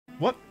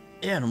What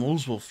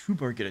animals will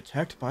FUBAR get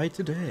attacked by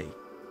today?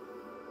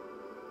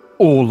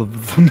 All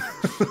of them.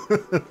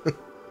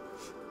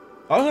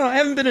 I don't know, I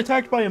haven't been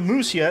attacked by a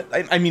moose yet.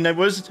 I mean, I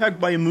was attacked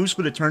by a moose,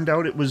 but it turned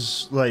out it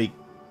was, like,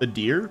 a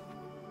deer.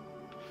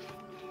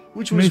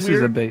 Which was Mooses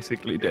weird. are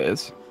basically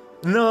deers.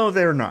 No,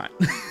 they're not.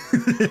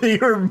 They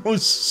are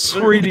most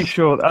Pretty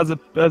sure, as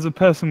a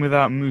person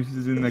without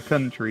mooses in the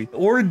country,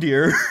 or a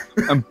deer.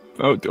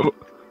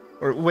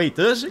 Or wait,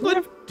 does it?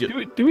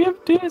 Do we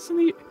have deers in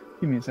the?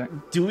 Give me a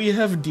second. Do we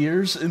have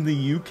deers in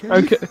the UK?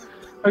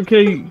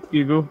 Okay,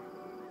 Google.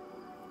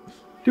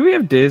 Do we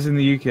have deers in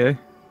the UK?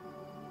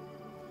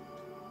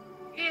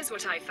 Here's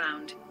what I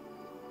found.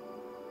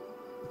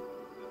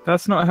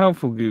 That's not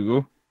helpful,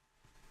 Google.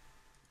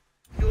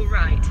 You're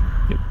right.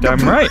 You're damn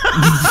right.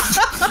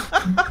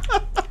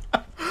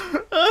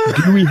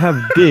 Do we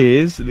have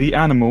deers, the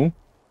animal?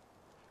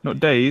 Not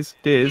days,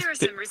 deers. Here are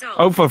some results.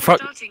 Oh, for fuck.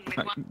 Starting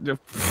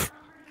with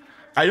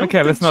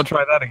Okay, let's not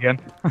try that again.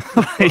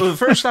 Well,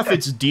 first off,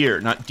 it's deer,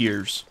 not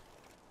deers.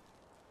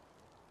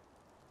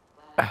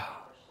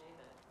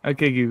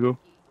 Okay, Google.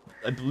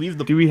 I believe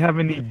the. Do we have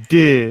any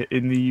deer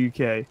in the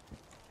UK?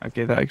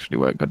 Okay, that actually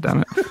worked. God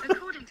damn it.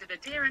 According to the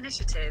Deer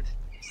Initiative,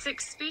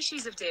 6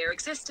 species of deer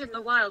exist in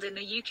the wild in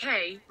the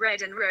UK.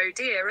 Red and roe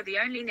deer are the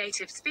only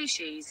native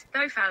species,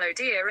 though fallow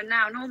deer are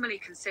now normally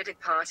considered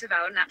part of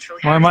our natural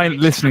heritage. Why am I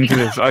listening to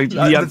this?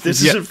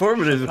 This is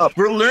informative.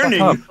 We're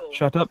learning.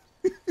 Shut up.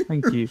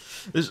 Thank you.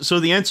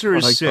 So the answer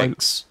is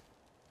 6.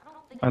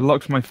 I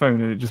locked my phone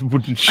and it just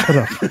wouldn't shut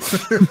up.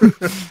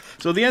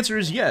 So the answer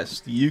is yes.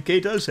 The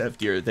UK does have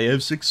deer. They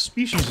have 6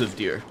 species of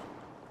deer.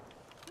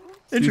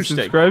 Interesting.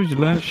 You subscribe, you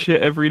learn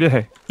shit every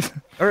day.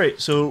 Alright,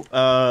 so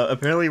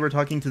apparently we're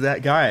talking to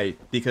that guy,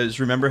 because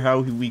remember how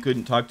we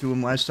couldn't talk to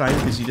him last time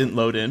because he didn't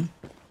load in?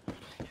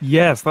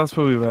 Yes, that's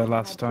where we were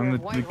last time.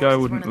 The guy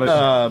wouldn't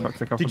load.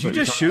 Did you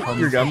just shoot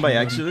your gun by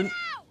accident?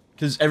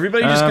 Because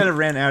everybody just kind of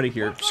ran out of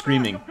here,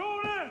 screaming.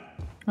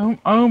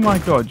 Oh my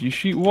god, you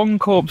shoot one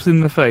corpse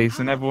in the face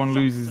and everyone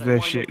loses their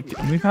shit.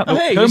 Oh,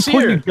 hey, he's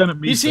here!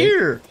 He's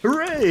here!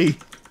 Hooray!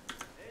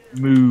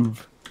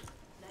 Move.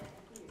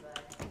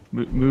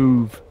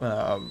 Move.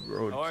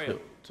 Road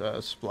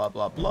tilt, blah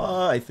blah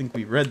blah. I think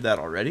we read that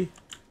already.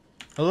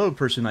 Hello,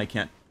 person I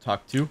can't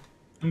talk to.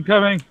 I'm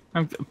coming.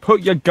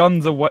 Put your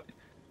guns away.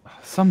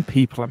 Some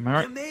people,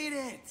 America. You made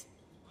it!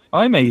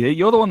 I made it.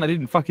 You're the one that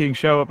didn't fucking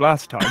show up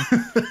last time.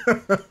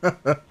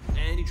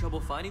 Any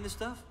trouble finding the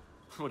stuff?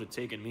 Would have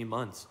taken me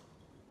months.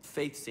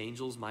 Faith's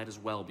angels might as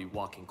well be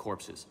walking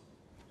corpses.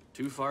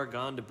 Too far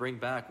gone to bring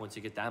back once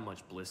you get that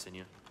much bliss in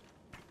you.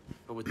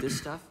 But with this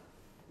stuff,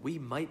 we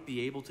might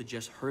be able to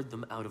just herd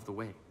them out of the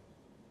way.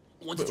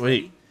 Once it's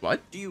ready, what?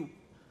 Do you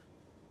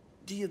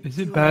Is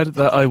it bad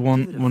that I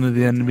want one of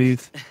the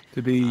enemies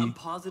to be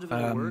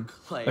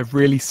a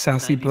really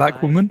sassy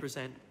black woman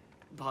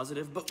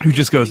who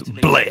just goes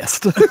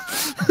blessed?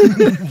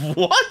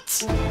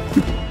 What?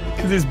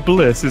 Because it's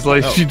bliss. It's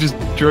like she just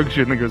drugs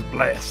you and then goes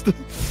blessed.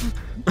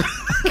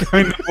 I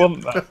kind of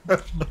want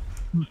that.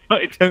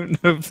 I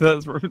don't know if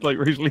that's like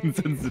racially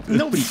insensitive.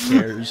 Nobody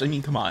cares. I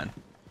mean, come on.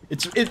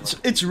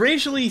 It's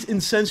racially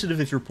insensitive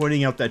if you're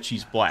pointing out that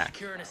she's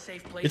black.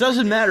 It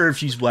doesn't matter if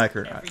she's black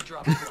or not.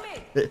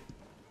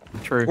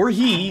 True. Or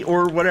he,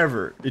 or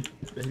whatever.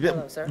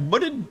 Hello, sir.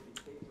 What did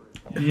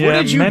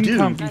Yeah, you men do?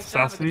 can't be Nice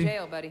job with the sassy.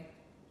 jail, buddy.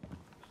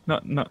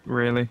 Not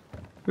really.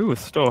 Ooh, a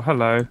store.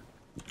 Hello.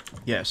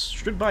 Yes,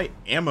 should buy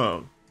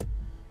ammo.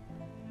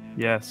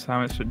 Yes.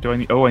 How much do I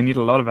need? Oh, I need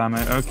a lot of ammo.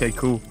 Okay,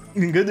 cool.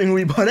 Good thing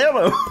we bought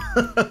ammo.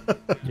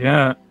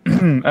 Yeah.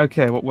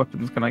 Okay, what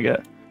weapons can I get?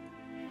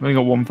 I've only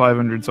got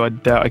 1,500, so I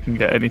doubt I can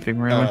get anything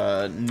really.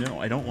 No,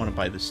 I don't want to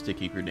buy the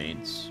sticky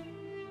grenades.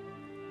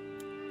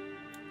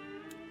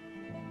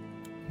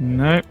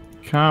 Nope.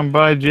 Can't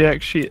buy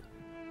jack shit.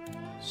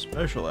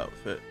 Special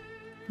outfit.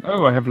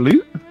 Oh, I have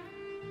loot?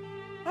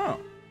 Oh.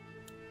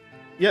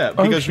 Yeah,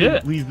 because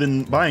shit. we've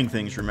been buying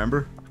things,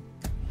 remember?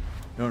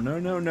 No.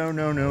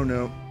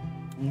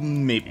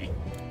 Maybe.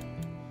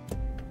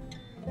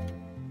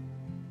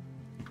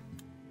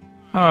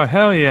 Oh,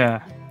 hell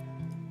yeah.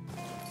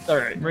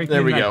 Alright,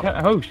 there we go.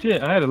 Oh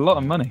shit, I had a lot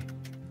of money.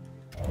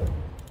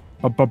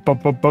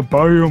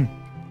 Boom.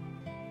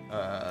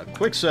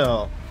 Quick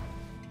sell.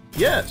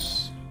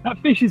 Yes. That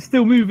fish is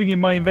still moving in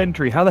my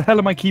inventory. How the hell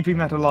am I keeping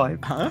that alive?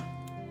 Huh?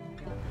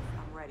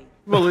 I'm ready.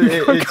 Well,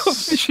 I've got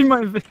it's... fish in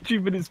my inventory,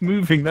 but it's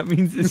moving. That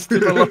means it's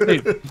still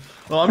alive.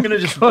 Well, I'm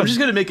just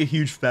gonna make a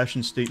huge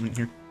fashion statement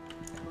here.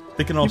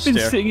 They can all You've been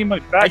stare. sitting in my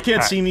backpack. I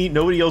can't see me.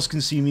 Nobody else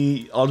can see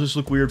me. I'll just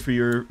look weird for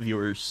your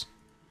viewers.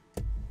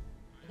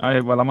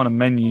 Well, I'm on a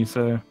menu,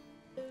 so...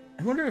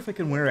 I wonder if I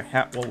can wear a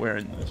hat while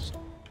wearing this.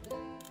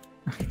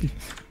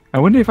 I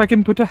wonder if I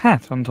can put a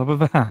hat on top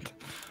of a hat.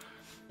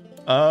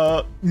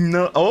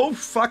 No. Oh,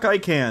 fuck, I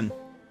can.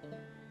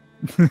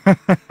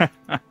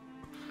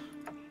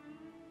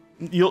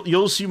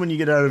 You'll see when you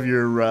get out of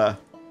your,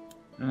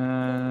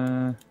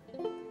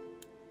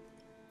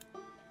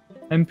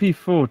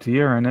 MP40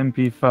 or an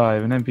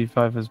MP5. An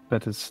MP5 has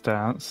better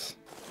stats.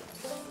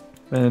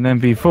 But an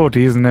MP40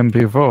 is an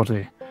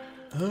MP40.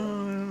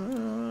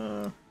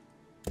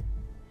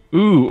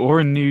 Ooh, or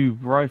a new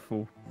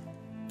rifle.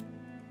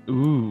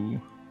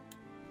 Ooh.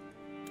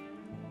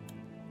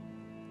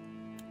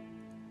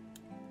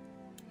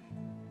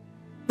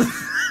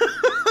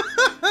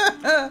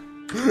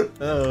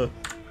 Oh,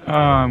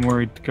 I'm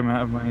worried to come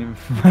out of my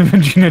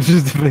inventory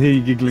just to hear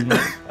you giggling.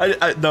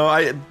 No,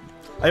 I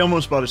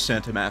almost bought a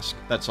Santa mask.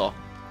 That's all.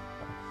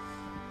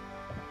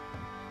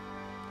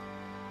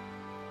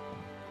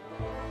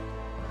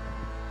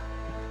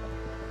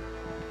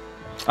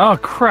 Oh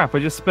crap! I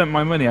just spent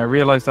my money. I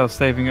realised I was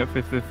saving up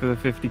for the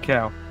 50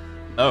 cow.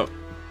 Oh.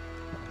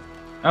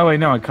 Oh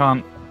wait, no, I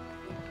can't.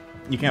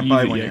 You can't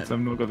buy one yet. yet. 'Cause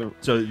I'm not gonna...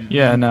 So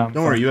yeah, no.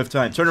 Don't worry, you have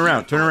time. Turn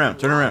around. Turn around.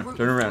 Turn around.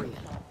 Turn around.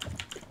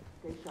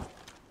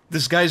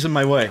 This guy's in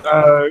my way.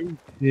 Oh,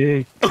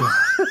 yeah.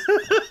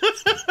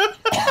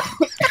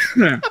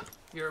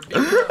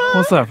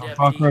 What's that?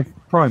 Farcry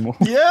Primal?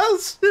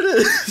 Yes, it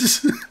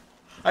is.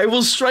 I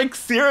will strike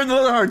fear into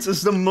their hearts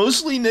as the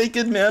mostly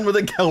naked man with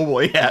a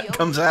cowboy hat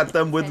comes at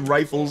them with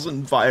rifles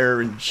and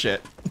fire and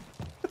shit.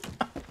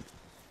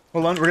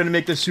 Hold on, we're gonna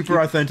make this super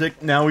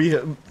authentic. Now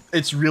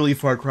it's really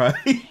Far Cry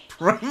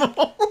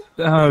Primal.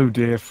 Oh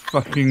dear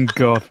fucking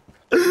god.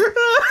 What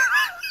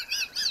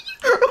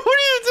are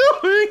you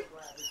doing?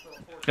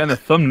 Getting a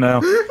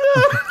thumbnail.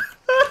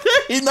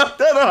 He knocked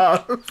that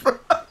off.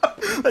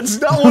 That's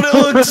not what it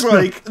looks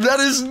like.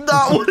 That is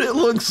not what it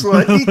looks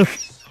like.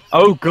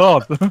 Oh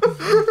god.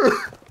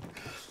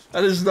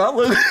 That is not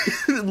what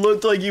it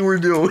looked like you were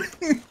doing.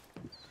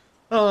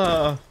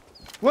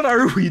 What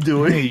are we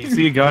doing? Hey, you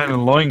see a guy in a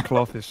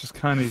loincloth, it's just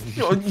kind of...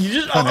 You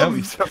just can't help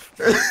yourself.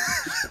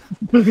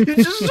 You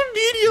just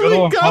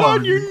immediately got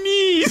on your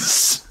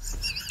knees.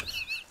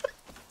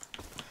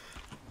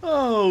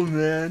 Oh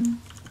man.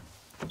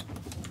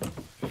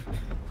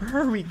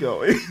 Where are we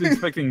going? I was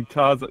expecting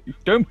Tarzan.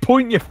 Don't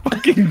point your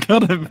fucking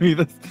gun at me.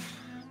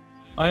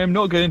 I am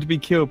not going to be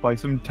killed by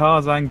some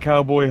Tarzan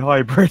cowboy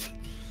hybrid.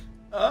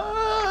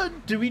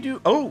 Do we do...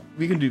 Oh,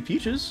 we can do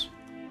peaches.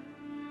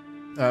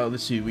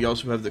 Let's see. We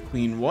also have the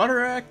Clean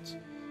Water Act.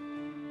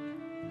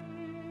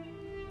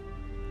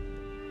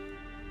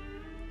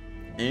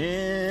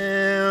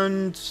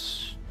 And...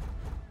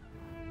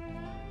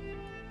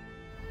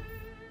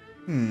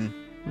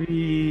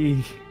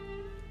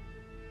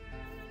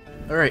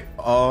 Alright,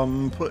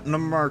 putting a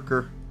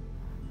marker.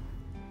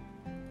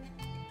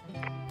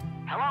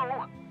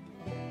 Hello?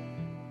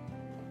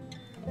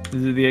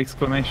 Is it the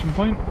exclamation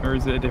point, or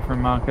is it a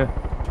different marker?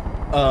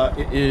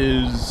 It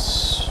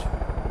is...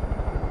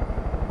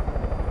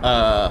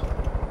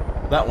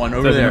 that one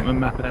over there.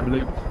 Map and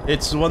envelope.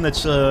 It's the one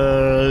that's,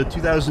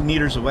 2,000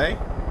 meters away.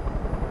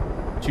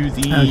 To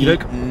the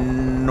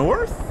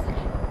north?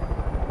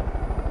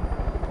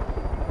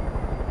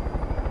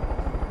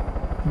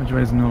 Which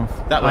way is north?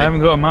 That way. I haven't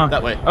got a marker.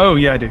 That way. Oh,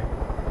 yeah, I do.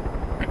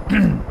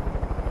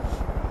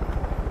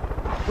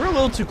 We're a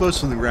little too close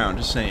to the ground,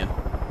 just saying.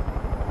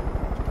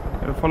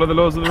 Gotta follow the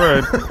laws of the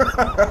road.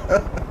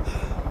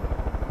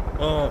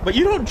 But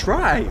you don't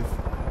drive.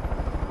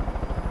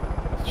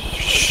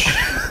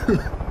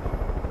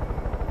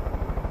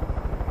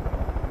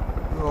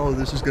 Oh,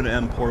 this is gonna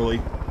end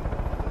poorly.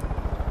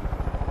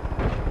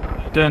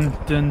 Dun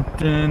dun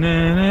dun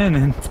dun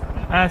dun.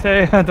 I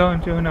say,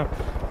 don't you know?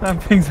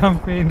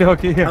 Something,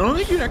 doggy. I don't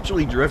think you'd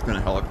actually drift in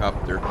a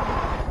helicopter.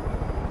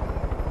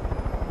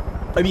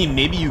 I mean,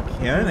 maybe you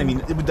can. I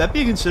mean, would that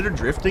be considered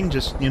drifting?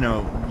 Just, you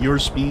know, your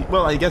speed?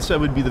 Well, I guess that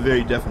would be the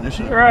very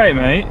definition. Right,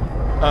 mate.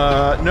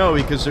 No,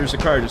 because there's a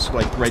car just,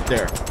 like, right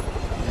there.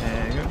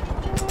 There you go.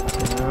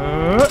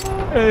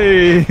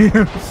 Hey!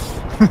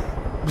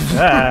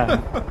 Ah.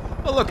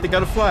 Oh, look, they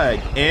got a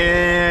flag.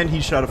 And he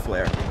shot a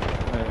flare.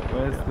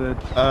 Where's the...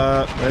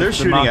 they're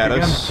shooting at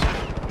us.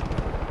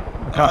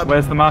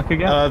 Where's the mark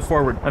again?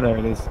 Forward. Oh, there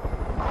it is.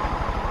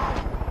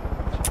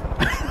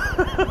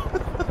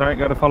 Sorry,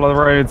 gotta follow the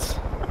roads.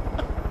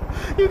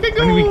 You can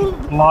go. Maybe we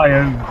can fly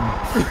over.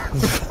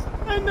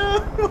 I know.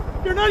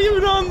 You're not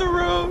even on the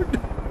road.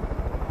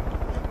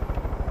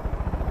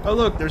 Oh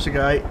look, there's a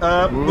guy.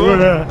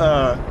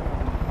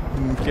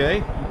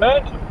 Okay.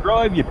 Learn to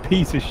drive, you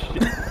piece of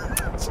shit.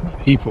 Some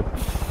people.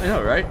 I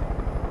know, right?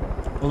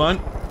 Hold on.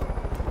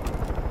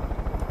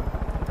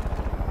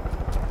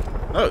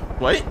 Oh,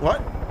 wait,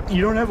 what?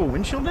 You don't have a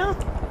windshield now?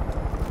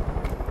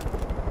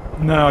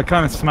 No, I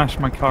kind of smashed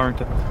my car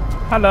into...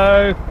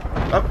 Hello!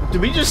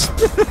 Did we just...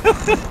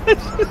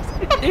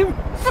 You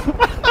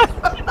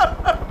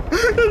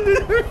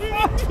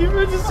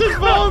just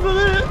involved in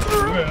it!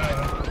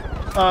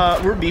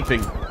 We're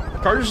beeping.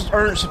 Cars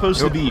aren't supposed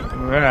to beep.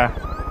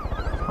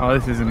 Oh,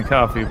 this isn't a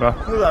car, FUBAR.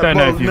 Don't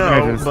know if you've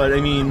noticed. But I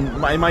mean,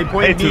 my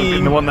point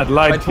being... the one that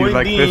lied to you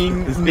like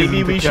being, this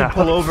maybe we should car.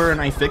 pull over and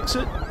I fix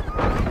it?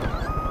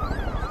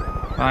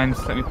 Fine,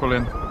 just let me pull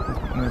in.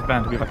 There's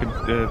bound to be like a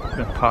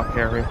park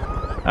area.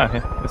 Oh,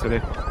 here, this will do.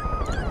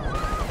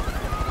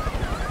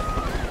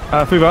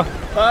 FUBAR.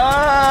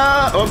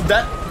 Oh,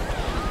 that...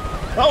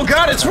 Oh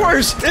god, it's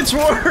worse! It's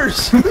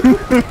worse!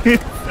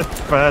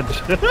 Bad.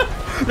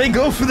 They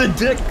go for the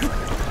dick.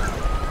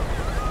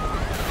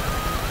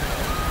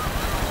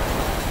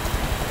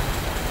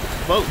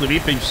 Well, the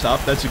beeping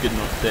stopped. That's a good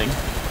thing.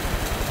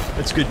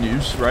 That's good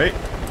news, right?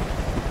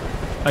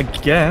 I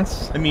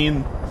guess. I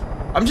mean,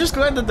 I'm just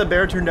glad that the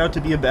bear turned out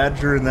to be a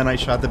badger and then I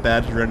shot the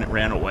badger and it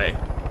ran away.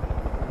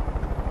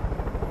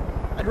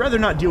 I'd rather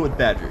not deal with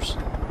badgers.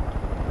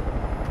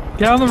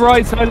 Get on the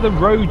right side of the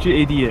road, you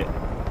idiot.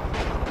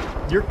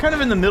 You're kind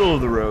of in the middle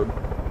of the road.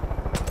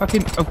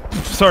 Fucking... Oh,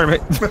 sorry,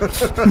 mate.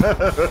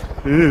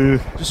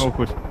 Just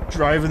awkward.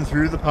 Driving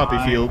through the poppy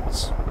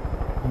fields.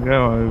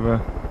 Go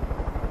over.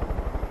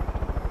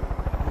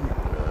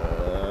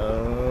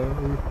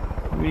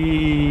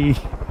 Wee.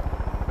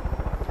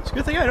 It's a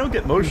good thing I don't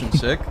get motion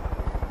sick.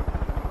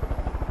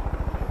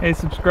 Hey,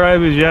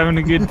 subscribers, you having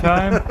a good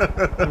time?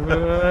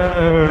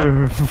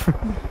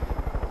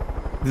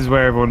 This is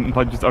where everyone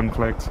like just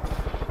unclicks.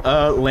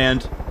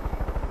 Land.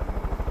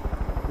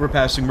 We're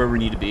passing where we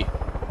need to be.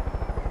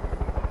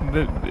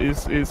 Is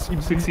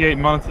 68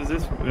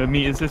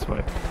 meters this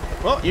way?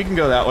 Well, you can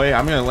go that way.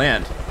 I'm gonna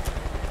land.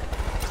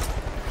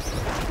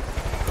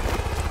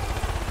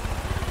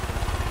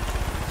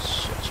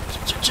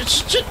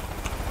 Shit.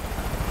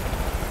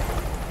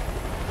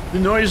 The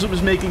noise it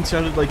was making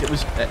sounded like it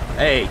was.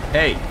 Hey.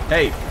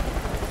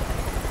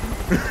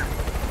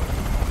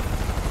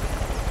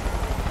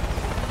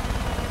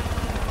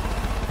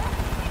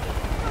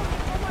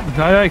 Did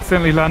I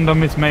accidentally land on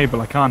Miss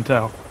Mabel? I can't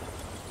tell.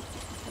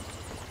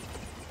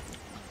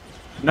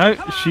 No,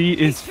 she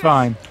is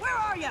fine. Where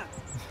are you?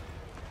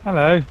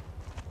 Hello.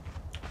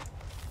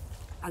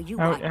 Are you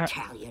Oh,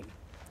 Italian?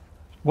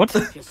 What?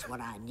 Just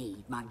what I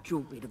need. My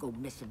jewelry to go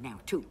missing now,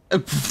 too.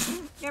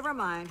 Never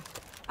mind.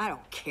 I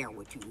don't care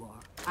what you are.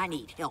 I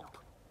need help.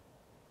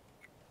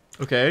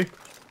 Okay.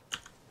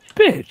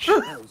 Bitch.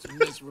 Those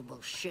miserable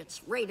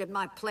shits raided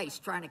my place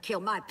trying to kill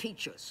my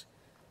Peaches.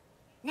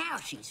 Now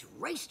she's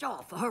raced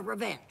off for her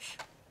revenge.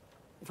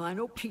 If I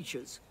know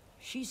Peaches,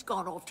 she's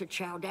gone off to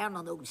chow down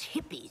on those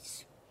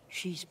hippies.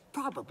 She's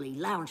probably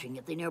lounging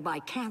at the nearby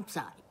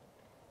campsite.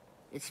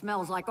 It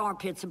smells like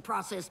armpits and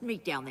processed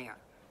meat down there.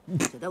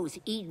 So those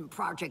Eden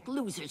Project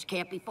losers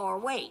can't be far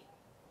away.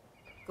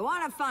 Go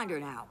on and find her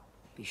now.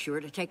 Be sure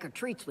to take her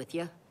treats with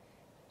you.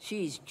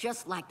 She's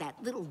just like that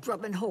little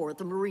drubbing whore at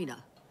the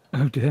marina.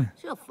 Oh dear.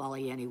 She'll follow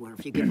you anywhere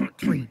if you give her a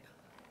treat.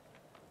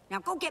 Now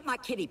go get my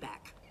kitty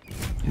back.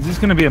 Is this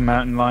going to be a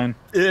mountain lion?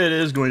 It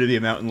is going to be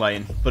a mountain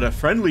lion, but a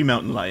friendly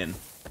mountain lion.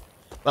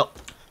 Well,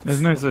 There's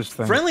no such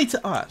thing. friendly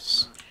to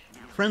us.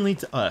 Friendly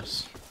to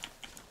us.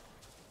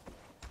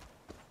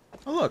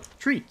 Oh look,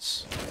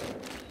 treats.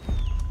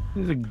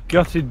 There's a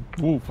gutted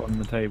wolf on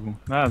the table.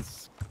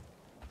 That's...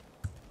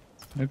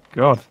 Oh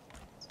god.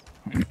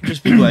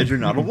 Just be glad you're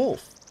not a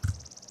wolf.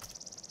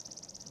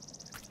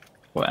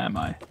 What am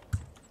I?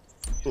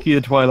 Cue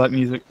the Twilight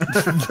music.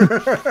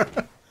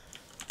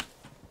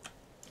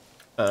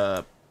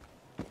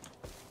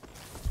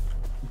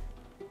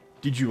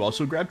 Did you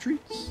also grab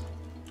treats?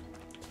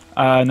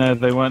 No,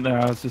 they weren't there.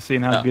 I was just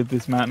seeing how Oh. good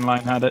this mountain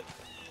lion had it.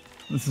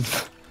 This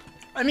is...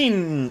 I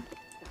mean,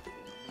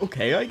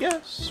 okay, I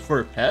guess, for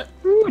a pet.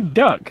 Ooh,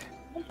 duck.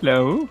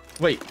 Hello.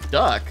 Wait,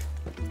 duck?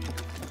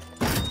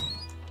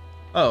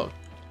 Oh.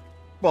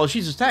 Well,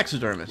 she's a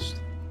taxidermist.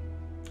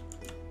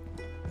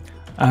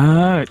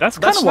 That's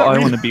kind of what not I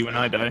really- want to be when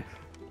I die.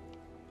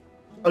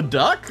 A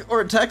duck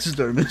or a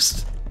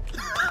taxidermist?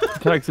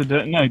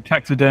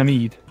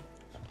 Taxidermied.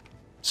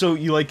 So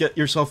you like get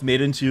yourself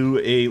made into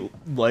a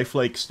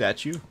lifelike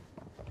statue?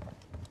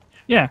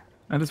 Yeah,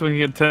 I just want to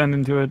get turned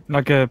into a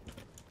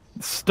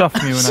stuff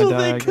me when So I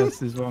they die. I could-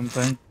 guess is what I'm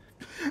saying.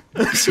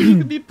 So you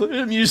can be put in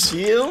a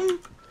museum?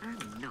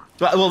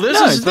 Well, this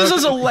No, is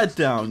it's a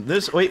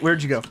letdown. Wait,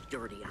 where'd you go?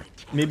 Dirty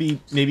idea.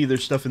 Maybe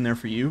there's stuff in there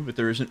for you, but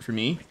there isn't for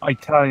me.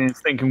 Italians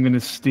think I'm going to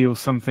steal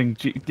something.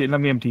 Let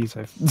me empty your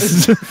safe.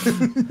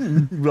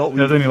 Well,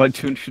 There's only like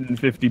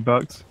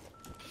 $250.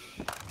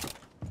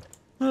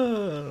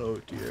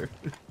 oh dear.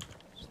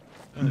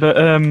 But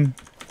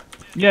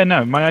yeah,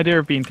 no. My idea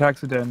of being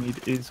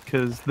taxidermied is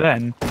because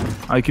then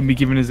I can be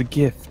given as a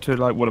gift to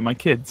like one of my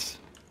kids.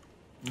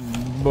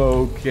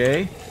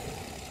 Okay.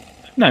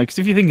 No, because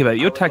if you think about it,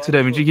 you're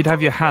taxidermied. You could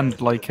have your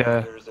hand like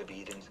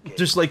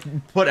Just like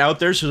put out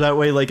there so that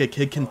way like a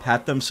kid can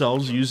pat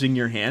themselves using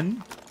your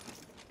hand?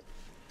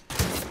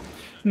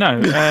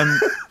 no,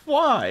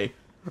 Why?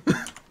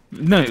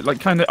 no, like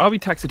kind of. I'll be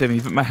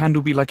taxidermied, but my hand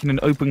will be like in an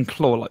open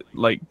claw,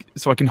 like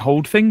so I can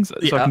hold things, so I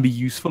Yeah. can be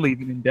useful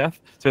even in death.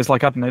 So it's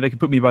like I don't know, they can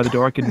put me by the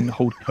door. I can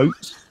hold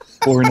coats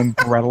or an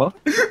umbrella.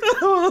 They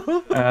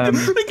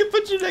can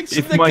put you next to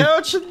if the my-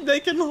 couch and they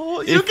can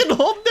hold. You if- can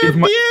hold their if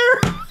my-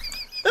 beer.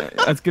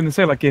 I was gonna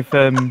say like if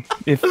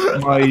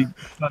my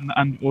son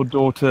and or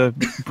daughter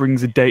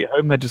brings a date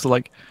home, they're just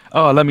like,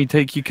 oh, let me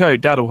take your coat.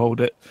 Dad'll hold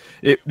it.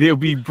 It'll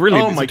be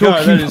brilliant. Oh It's my a god,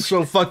 talking- that is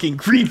so fucking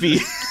creepy.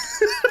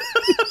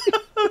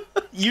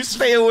 You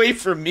stay away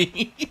from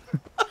me.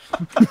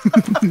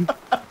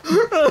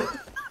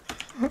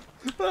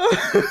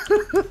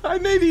 I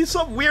may be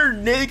some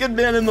weird naked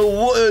man in the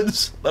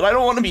woods, but I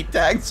don't want to be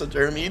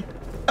taxidermied.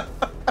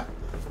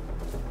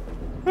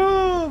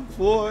 Oh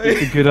boy.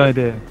 It's a good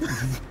idea.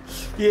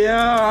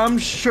 Yeah, I'm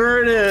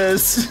sure it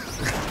is.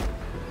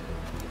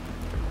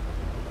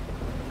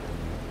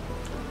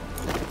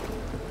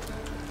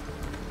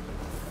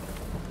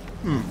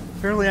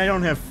 Apparently I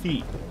don't have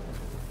feet.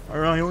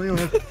 Or I only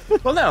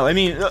have... Well, no, I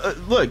mean,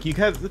 look, you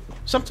have...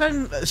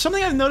 something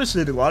I've noticed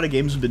that a lot of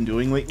games have been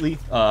doing lately,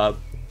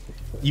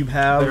 you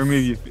have... They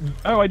remove your feet.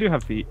 Oh, I do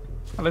have feet.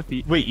 I have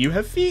feet. Wait, you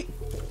have feet?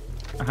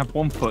 I have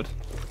 1 foot.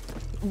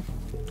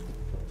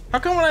 How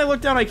come when I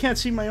look down I can't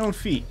see my own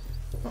feet?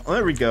 Oh,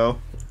 there we go.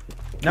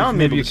 Now I'm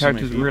maybe able your to see my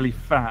character's feet. really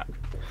fat.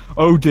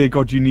 Oh dear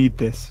God, you need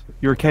this.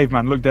 You're a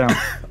caveman. Look down.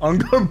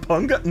 Unga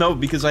bunga? No,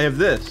 because I have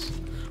this.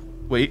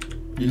 Wait,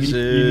 You is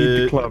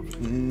need the club.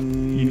 You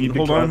need the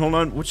hold club. on, hold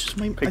on. Which is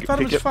my? I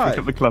thought it was Pick 5.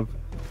 up the club.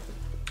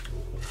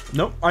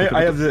 Nope,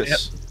 I have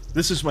this.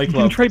 This is my You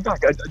club. can trade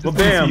back. I just Well,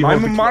 wanna see bam! you hold I'm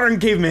a the club. modern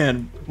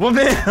caveman. Well,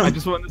 bam! I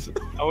just want to.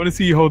 I want to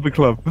see you hold the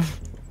club.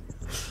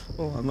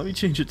 Hold on, let me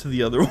change it to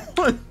the other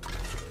one.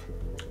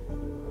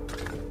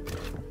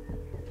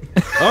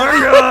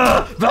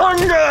 Bunga!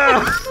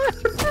 Bunga!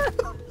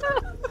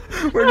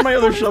 Where'd my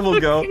other shovel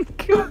go?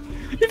 God,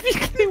 if you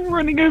keep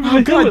running over Oh,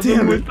 the God hill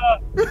damn with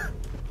that.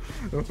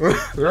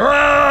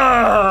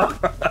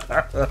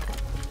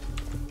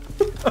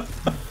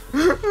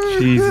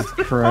 Jesus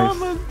Christ.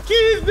 I'm a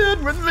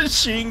caveman with a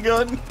machine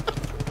gun.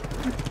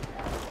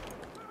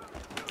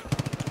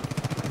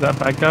 Is that a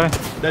bad guy?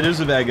 That is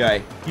a bad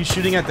guy. He's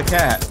shooting at the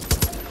cat.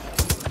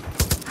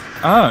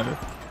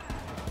 Oh.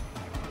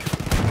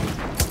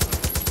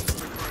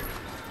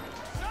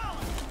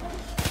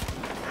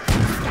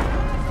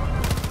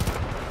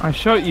 I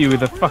shot you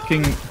with a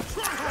fucking...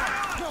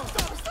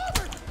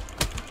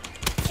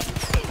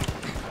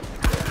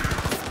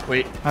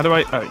 Wait. How do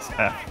I... Oh, it's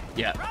F.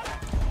 Yeah.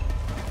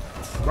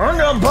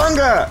 Bunga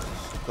bunga!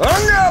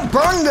 Bunga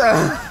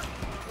bunga!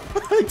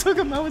 I took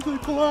him out with the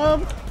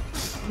club.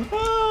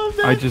 Oh,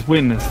 man. I just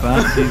witnessed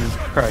that. Jesus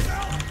Christ.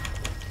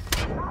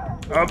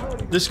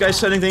 This guy's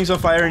setting things on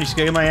fire and he's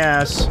kicking my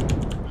ass.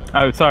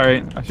 Oh,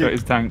 sorry. I shot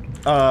his tank.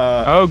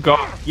 Oh Oh,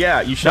 God.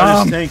 yeah, you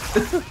shot his tank.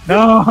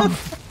 No!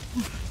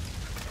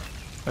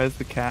 Where's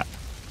the cat?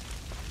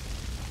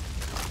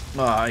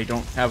 Oh, I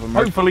don't have a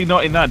mark. Hopefully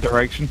not in that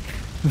direction.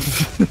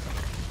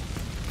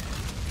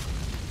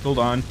 Hold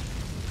on.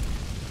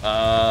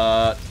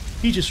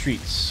 Peaches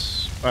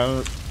Streets.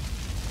 How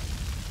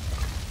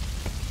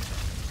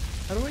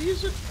do I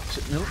use it? Is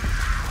it milk?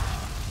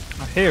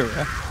 I hear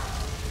her.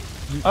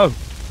 Oh,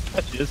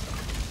 there she is.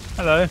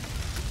 Hello.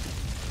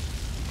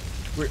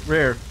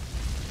 Where?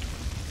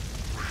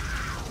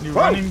 You're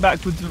Whoa. running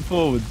backwards and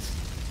forwards.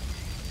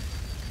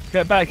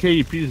 Get back here,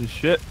 you piece of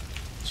shit.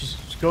 She's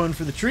going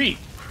for the tree.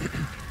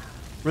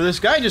 Where this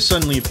guy just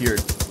suddenly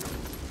appeared.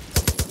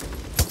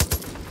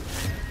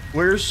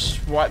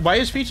 Why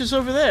is Peaches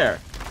over there?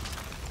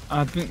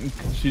 I think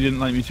she didn't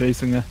like me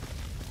chasing her.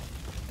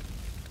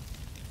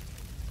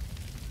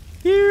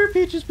 Here,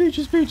 Peaches,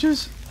 Peaches,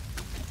 Peaches.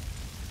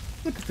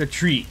 Look at the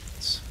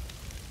trees.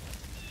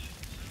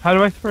 How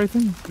do I throw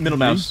things? Middle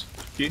mouse.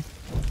 G?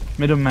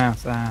 Middle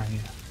mouse, ah,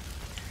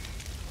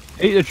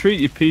 yeah. Eat a treat,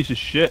 you piece of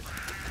shit.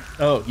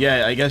 Oh,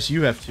 yeah, I guess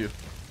you have to.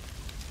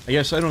 I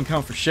guess I don't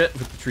count for shit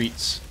with the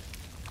treats.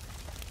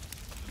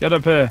 Get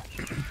up here.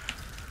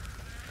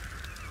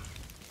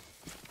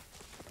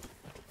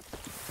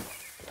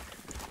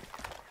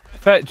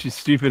 Fetch, you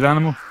stupid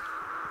animal.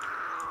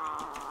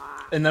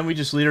 And then we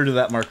just lead her to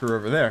that marker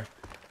over there.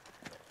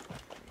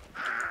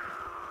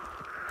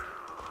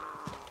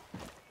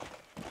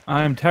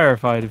 I am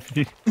terrified of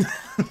you.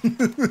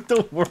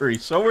 Don't worry,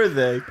 so are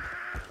they.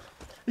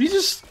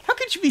 How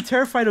could you be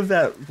terrified of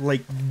that,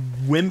 like,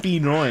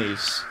 wimpy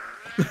noise?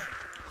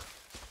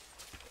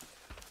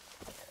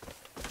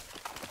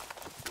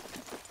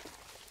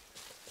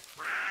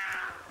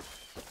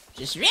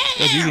 Just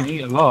God, you can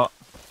eat a lot.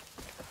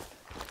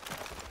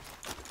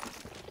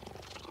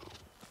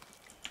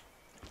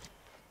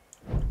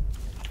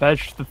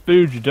 Fetch the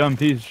food, you dumb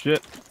piece of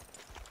shit.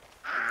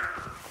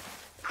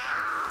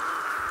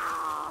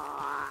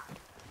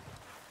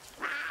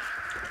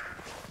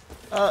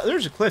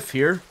 There's a cliff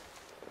here.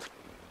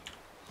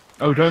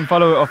 Oh, don't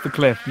follow it off the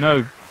cliff.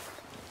 No.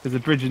 There's a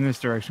bridge in this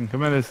direction.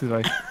 Come on this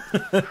way.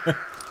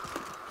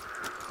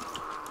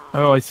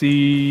 Oh, I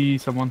see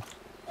someone.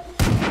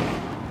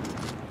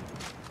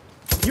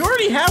 You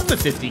already have the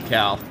 50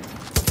 cal.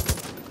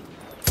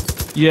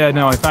 Yeah,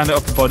 no, I found it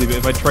off the body, but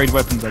if I trade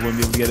weapons, I won't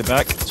be able to get it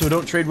back. So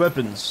don't trade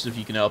weapons if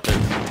you can help it.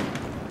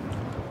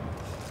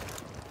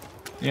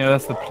 Yeah,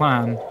 that's the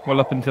plan. Well,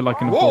 up until I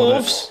can afford it.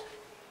 Wolves!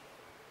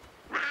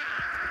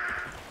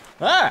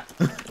 Ah!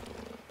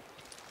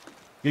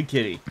 Good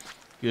kitty.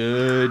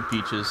 Good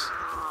Peaches.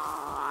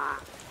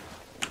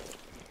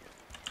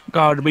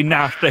 God, be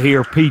nice to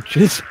hear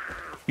Peaches.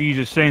 He's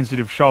a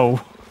sensitive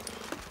soul.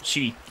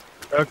 She.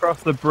 Go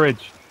across the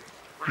bridge.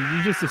 Did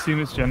you just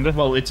assume it's gender?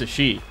 Well, it's a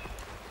she.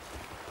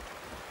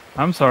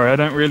 I'm sorry, I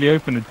don't really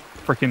open a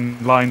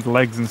freaking lion's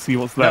legs and see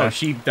what's there. No,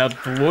 she.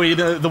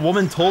 The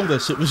woman told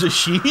us it was a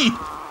she.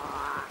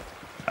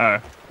 Oh.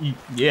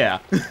 Yeah.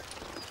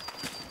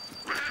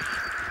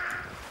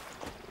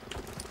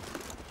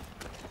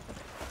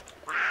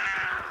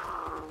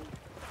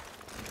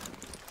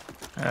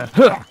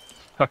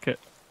 Fuck it.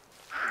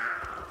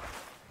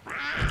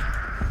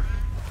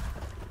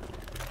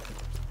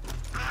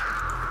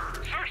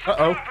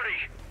 Uh-oh. I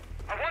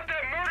want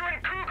that murdering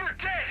cougar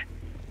dead.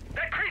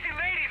 That crazy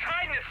lady's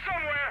hiding it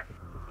somewhere.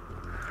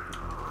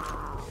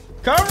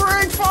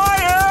 Covering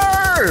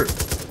fire!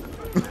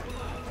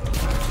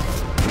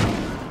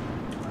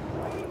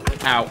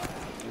 Ow.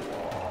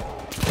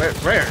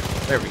 Where?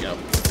 There we go.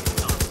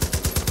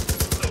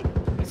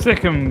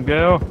 Sick 'em,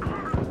 girl.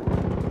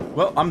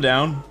 Well, I'm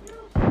down.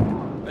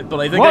 But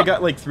I think What? I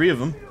got like 3 of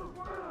them.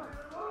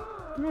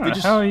 Oh,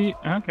 just- how are you?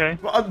 Okay.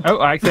 Well, Oh,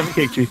 I accidentally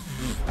kicked you.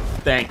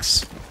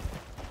 Thanks.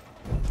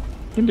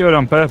 You didn't do it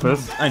on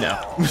purpose. I know.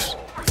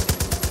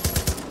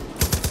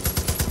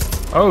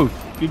 Oh,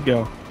 good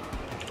girl.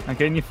 Now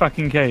get in your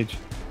fucking cage.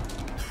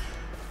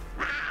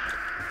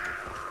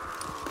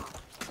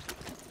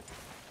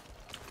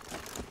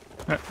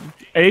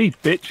 Hey,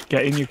 bitch,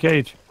 get in your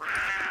cage.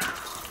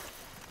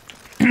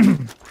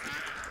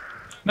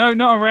 No,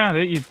 not around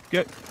it. You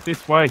get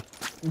this way.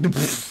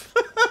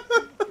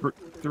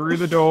 Through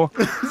the door.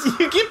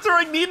 You keep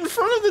throwing meat in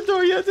front of the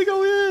door. You have to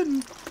go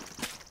in.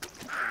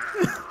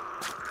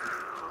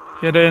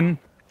 Get in.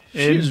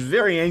 She's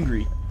very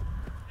angry.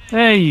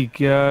 There you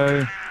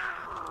go.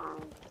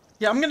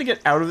 Yeah, I'm gonna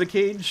get out of the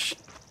cage.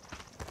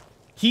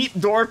 Keep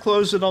door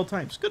closed at all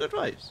times. Good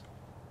advice.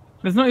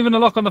 There's not even a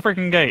lock on the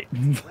freaking gate.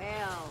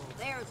 Well,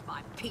 there's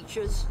my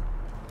Peaches,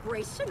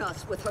 gracing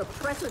us with her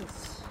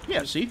presence.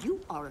 Yeah, see?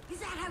 You are. Is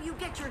that how you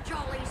get your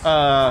jollies?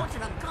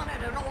 Pointing a gun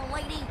at an old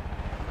lady?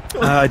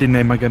 I didn't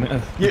aim my gun at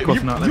her. You, Of course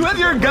you, not. you have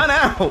your gun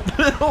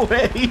out. No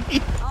way.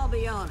 I'll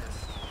be honest.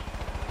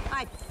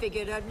 I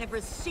figured I'd never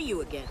see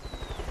you again.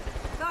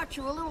 Thought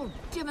you were a little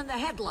dim in the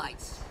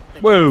headlights.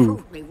 But Whoa. you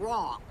proved me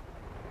wrong.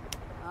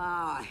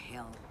 Ah,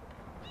 hell.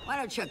 Why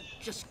don't you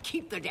just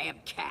keep the damn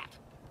cat?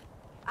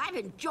 I've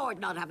enjoyed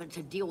not having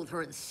to deal with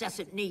her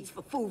incessant needs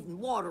for food and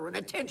water and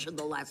attention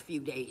the last few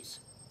days.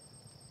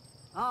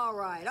 All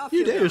right, off Few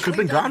you go. days. We've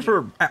been Clean up gone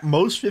here. for at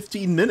most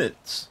 15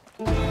 minutes.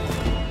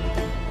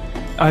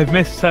 I've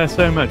missed her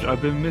so much.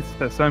 I've been missed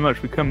her so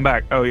much. We come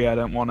back. Oh yeah, I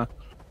don't wanna.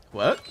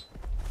 What?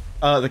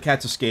 The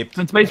cat's escaped.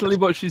 That's basically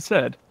what she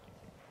said.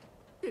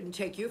 Didn't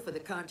take you for the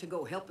kind to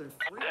go helping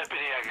free.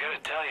 Deputy, I gotta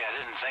tell you, I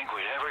didn't think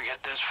we'd ever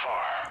get this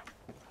far.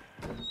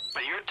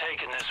 But you're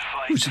taking this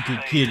fight Who's a to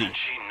good face, kitty? and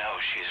she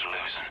knows she's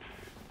losing.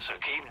 So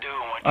keep doing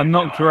what I you're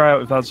knocked doing. her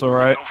out, if that's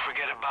alright. Don't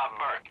forget about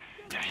Burke.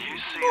 If you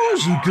see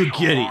Who's that a good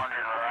marshal kitty?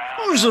 wandering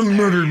around Who's a out there,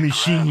 murder you grab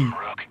machine? him,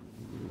 Rook.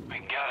 We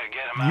gotta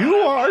get him out You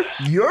of are. this.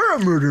 You're a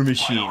murder White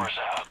machine. horse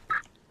out.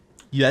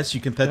 Yes,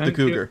 you can pet the Thank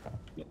you. cougar.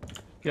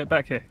 Get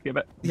back here. Get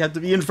back. You have to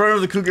be in front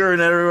of the cougar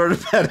and everyone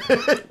to pet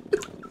it.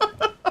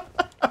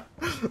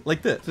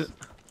 Like this.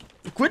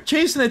 Quit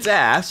chasing its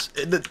ass.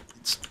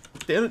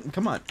 Damn it,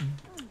 come on.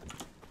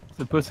 It's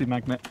a pussy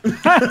magnet.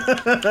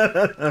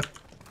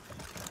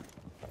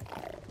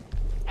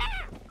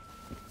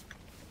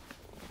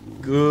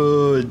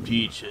 Good,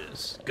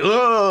 Peaches.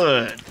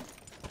 Good.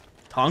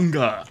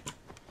 Tonga.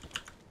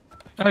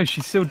 Oh,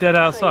 she's still dead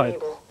outside.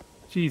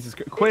 Jesus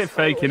Christ. Quit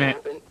faking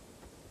it.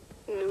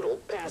 Noodle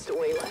passed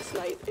away last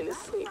night in his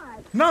sleep.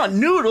 Not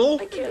Noodle.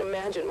 I can't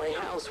imagine my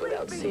house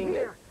without seeing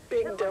that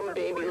big dumb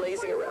baby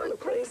lazing around the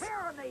place.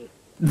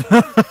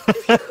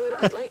 If you could,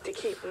 I'd like to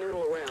keep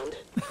Noodle around.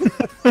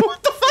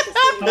 What the fuck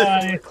happened?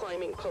 Hi.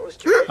 Climbing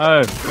post.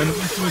 Oh, when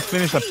she was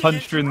finished, I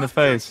punched her in the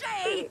face.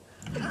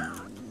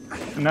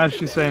 And now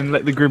she's saying,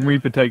 let the Grim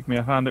Reaper take me.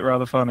 I found it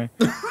rather funny.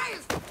 That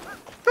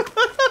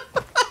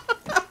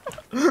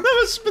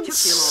must have been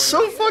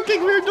so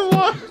fucking weird to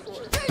watch.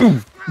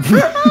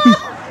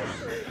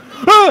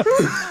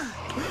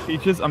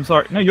 Peaches, I'm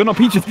sorry. No, you're not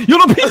Peaches. You're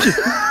not Peaches!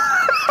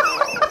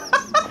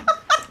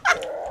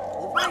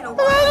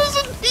 That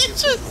isn't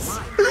Peaches.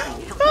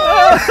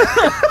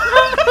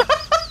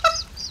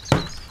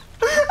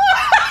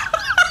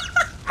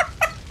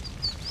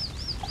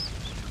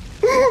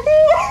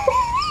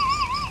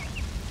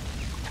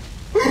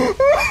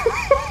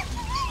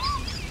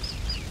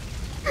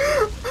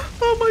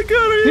 Oh my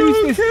god, are you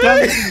Who's this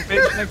okay? dancing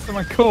bitch next to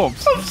my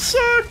corpse? I'm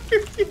sorry.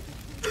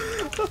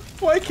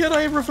 Why can't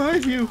I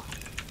revive you?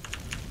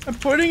 I'm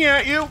pointing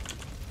at you.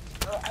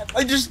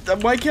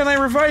 Why can't I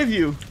revive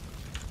you?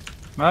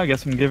 Well, I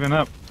guess I'm giving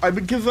up. I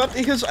would give up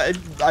because I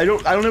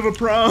don't have a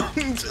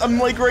prompt. I'm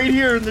like right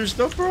here and there's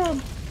no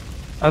prompt.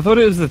 I thought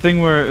it was the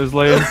thing where it was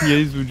like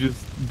MPAs would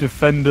just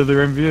defend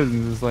other MPAs,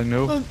 and it's like,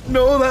 no.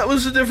 No, that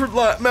was a different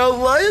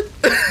mountain lion.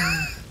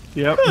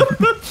 Yep.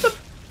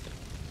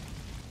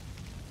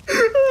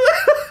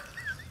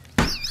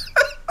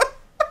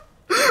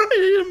 I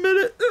need a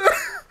minute.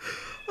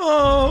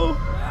 Oh.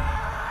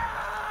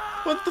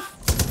 What the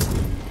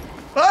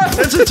Ah,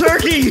 it's a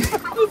turkey!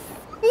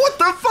 What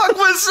the fuck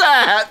was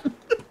that? A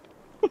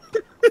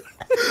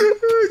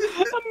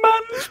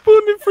man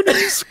spawned in front of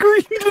you,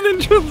 screamed, and then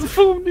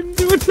transformed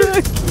into a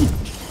turkey.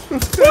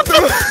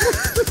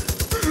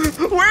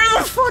 Where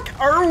the fuck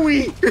are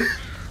we?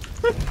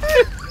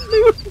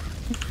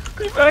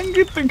 You've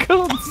angered the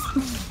gods.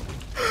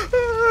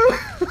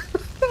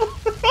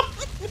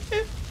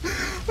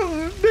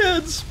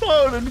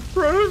 spawned in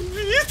front of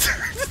me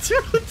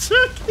to a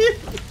turkey.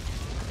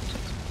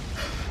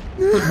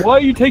 Why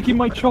are you taking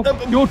my chop?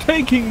 You're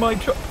taking my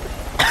chop.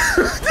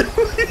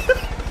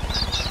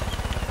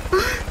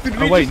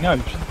 Oh wait, no,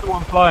 she's the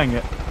one flying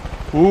it.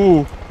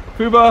 Ooh,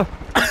 FUBAR.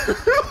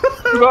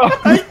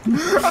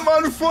 I'm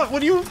on foot.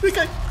 What do you think?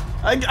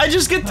 I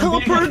just get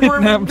teleported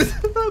where?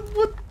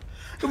 What?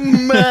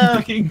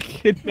 Man. Being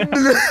kidnapped.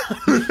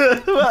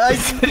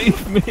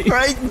 Save me.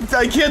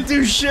 I can't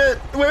do shit.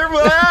 Where am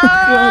I?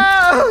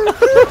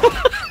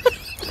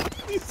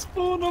 You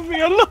spawn on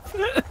me. I love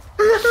it.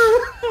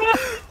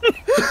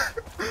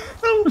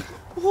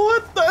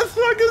 What the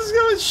fuck is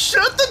going?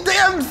 Shut the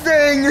damn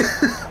thing!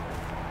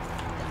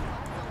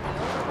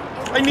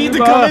 I need to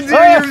come into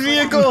your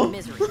vehicle.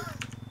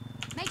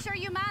 Make sure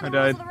you mind I the rules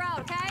died. of the road,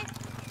 okay?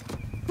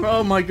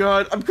 Oh my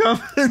god, I'm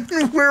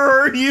coming. Where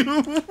are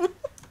you?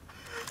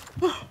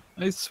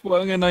 I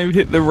swung and I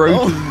hit the road.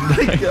 Oh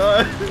my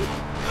god.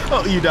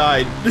 Oh, you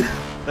died.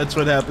 That's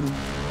what happened.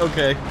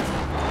 Okay.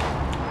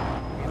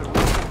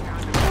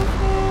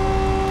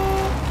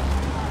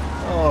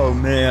 Oh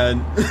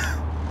man.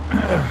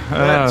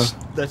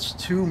 That's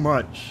too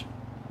much.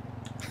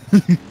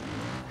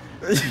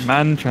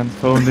 Man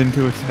transformed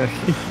into a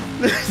turkey.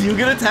 You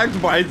get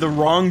attacked by the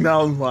wrong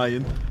mountain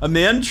lion. A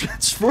man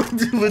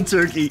transformed into a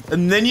turkey,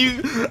 and then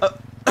you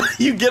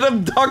you get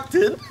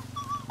abducted.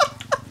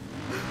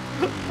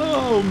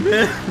 Oh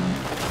man.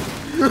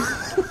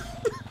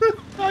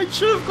 I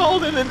should have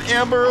called it an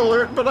Amber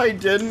Alert, but I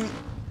didn't.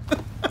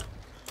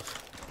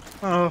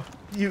 Oh,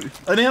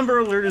 an Amber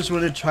Alert is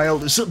when a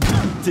child is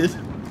abducted.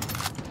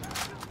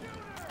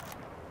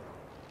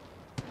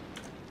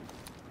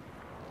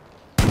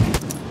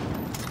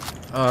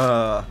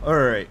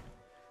 Alright.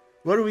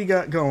 What do we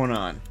got going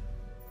on?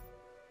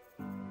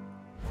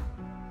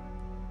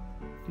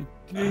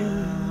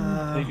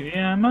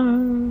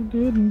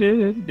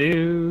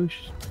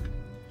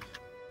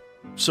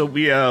 So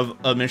we have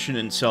a mission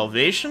in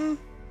Salvation.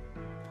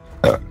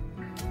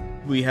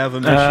 We have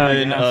a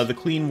mission in the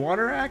Clean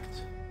Water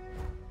Act.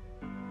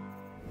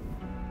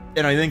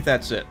 And I think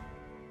that's it.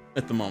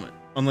 At the moment.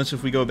 Unless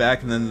if we go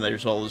back and then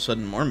there's all of a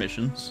sudden more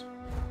missions.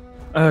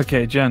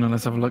 Okay, journal,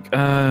 let's have a look.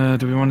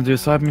 Do we want to do a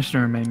side mission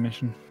or a main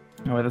mission?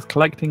 Oh wait, there's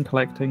collecting.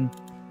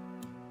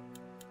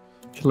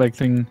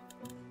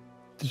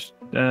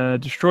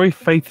 Destroy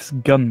Faith's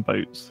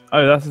gunboats.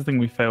 Oh, that's the thing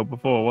we failed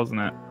before, wasn't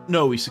it?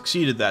 No, we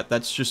succeeded that.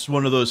 That's just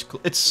one of those...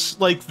 It's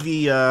like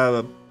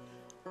the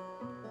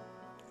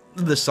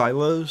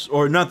silos.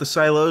 Or not the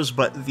silos,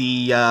 but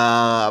the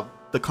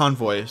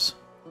convoys.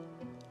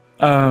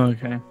 Oh,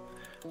 okay.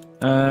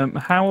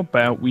 How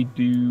about we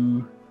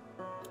do...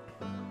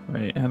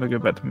 Wait, how do I go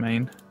back to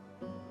main?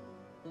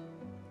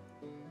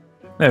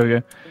 There we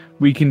go.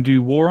 We can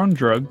do War on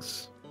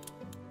Drugs.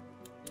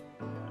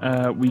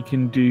 We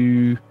can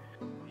do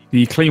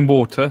the Clean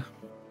Water,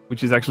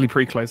 which is actually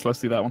pretty close. Let's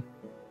do that one.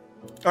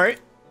 Alright.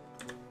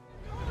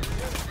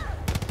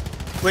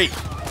 Wait.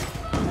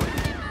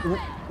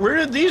 Where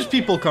did these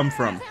people come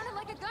from?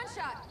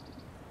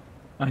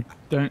 I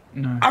don't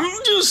know.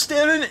 I'm just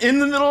standing in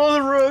the middle of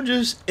the road,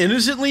 just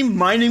innocently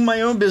minding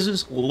my own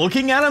business,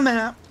 looking at a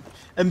map,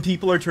 and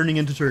people are turning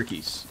into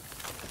turkeys.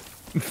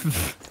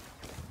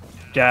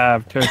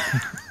 Jab, turkey.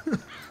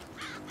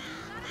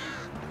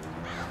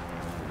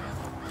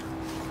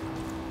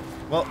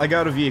 Well, I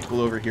got a vehicle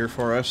over here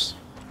for us.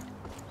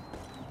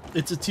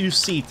 It's a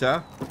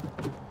two-seater.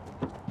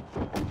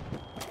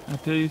 A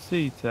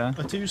two-seater?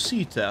 A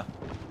two-seater.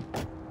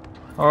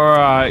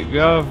 Alright,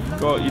 I've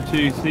got your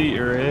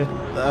two-seater here.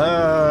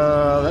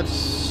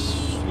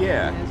 That's...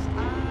 yeah.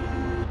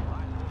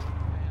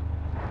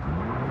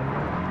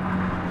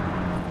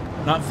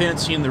 Not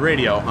fancying the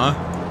radio, huh?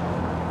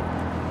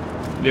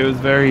 It was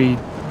very...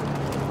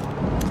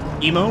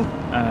 emo?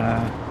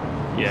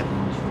 Yeah.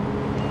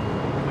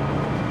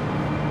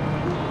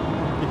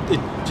 It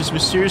just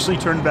mysteriously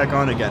turned back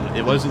on again.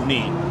 It wasn't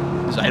me.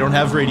 Because I don't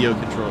have radio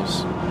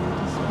controls.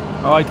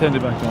 Oh, I turned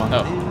it back on.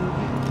 Oh.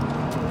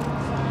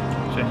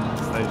 Change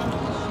the station.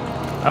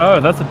 Oh,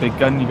 that's a big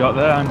gun you got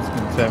there. I'm just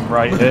going to turn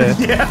right here.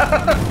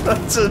 Yeah,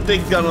 that's a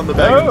big gun on the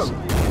back.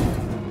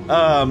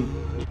 Oh.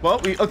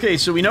 Well, okay,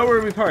 so we know where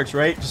we parked,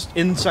 right? Just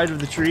inside of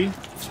the tree.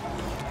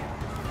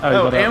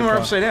 Oh, and we're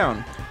upside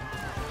down.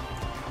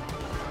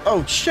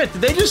 Oh, shit,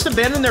 did they just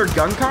abandon their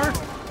gun car?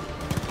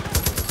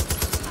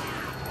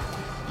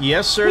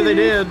 Yes, sir, they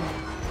did.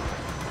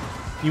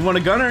 You want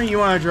a gun or you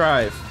want to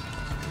drive?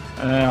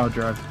 I'll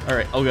drive.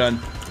 Alright, I'll gun.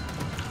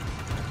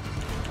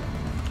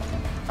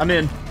 I'm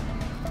in.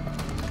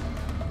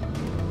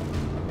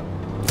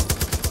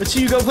 Let's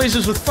see you go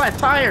places with flat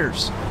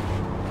tires.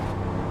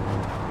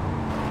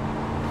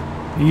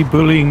 Are you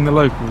bullying the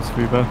locals,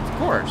 FUBAR? Of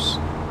course.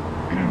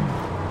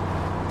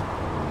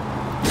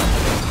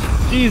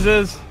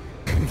 Jesus!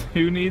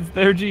 Who needs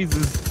their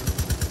Jesus?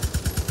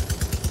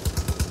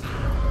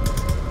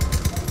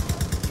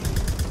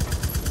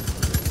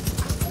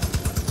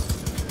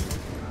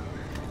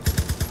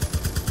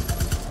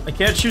 I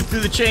can't shoot through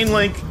the chain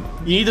link.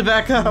 You need to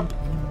back up.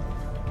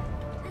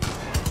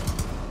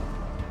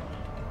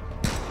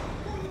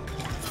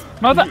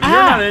 Mother, You're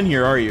not in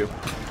here, are you?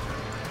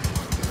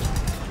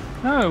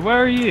 No,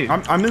 where are you?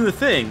 I'm in the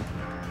thing.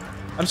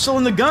 I'm still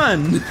in the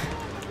gun.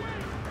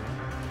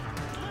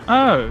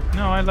 Oh,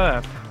 no, I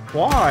left.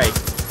 Why?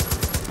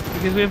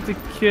 Because we have to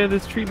cure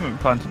this treatment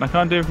plant, and I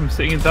can't do it from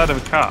sitting inside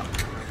of a car.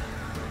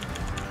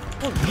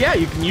 Well, yeah,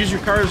 you can use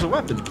your car as a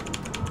weapon.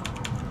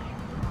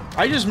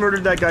 I just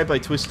murdered that guy by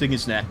twisting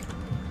his neck.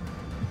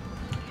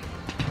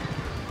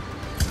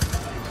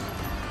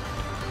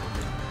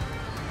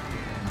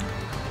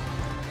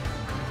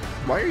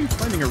 Why are you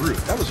climbing a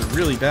roof? That was a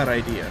really bad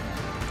idea.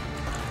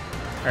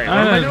 Alright, what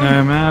am I doing? I don't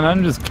know, man.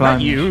 I'm just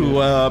climbing.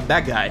 Not you,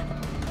 bad guy.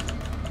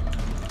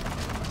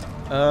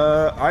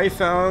 I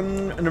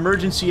found an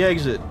emergency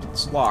exit.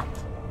 It's locked.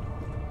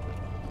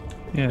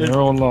 Yeah, they're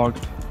all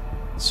logged.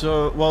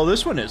 So, well,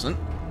 this one isn't.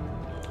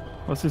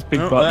 What's this big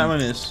No, button? that one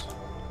is.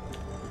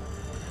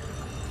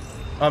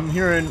 I'm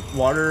hearing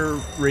water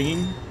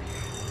ringing.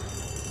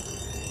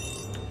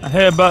 I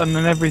hear a button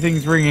and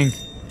everything's ringing.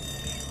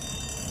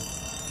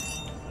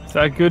 Is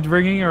that a good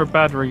ringing or a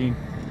bad ringing?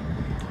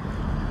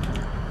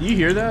 Do you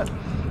hear that?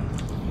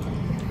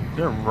 Is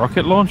there a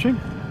rocket launching?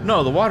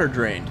 No, the water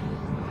drained.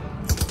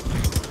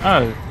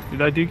 Oh,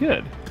 did I do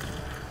good?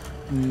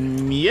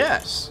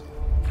 Yes.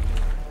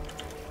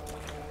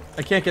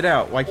 I can't get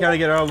out. Why can't I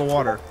get out of the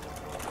water?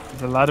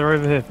 There's a ladder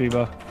over here,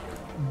 FUBAR.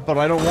 But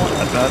I don't want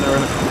a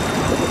ladder.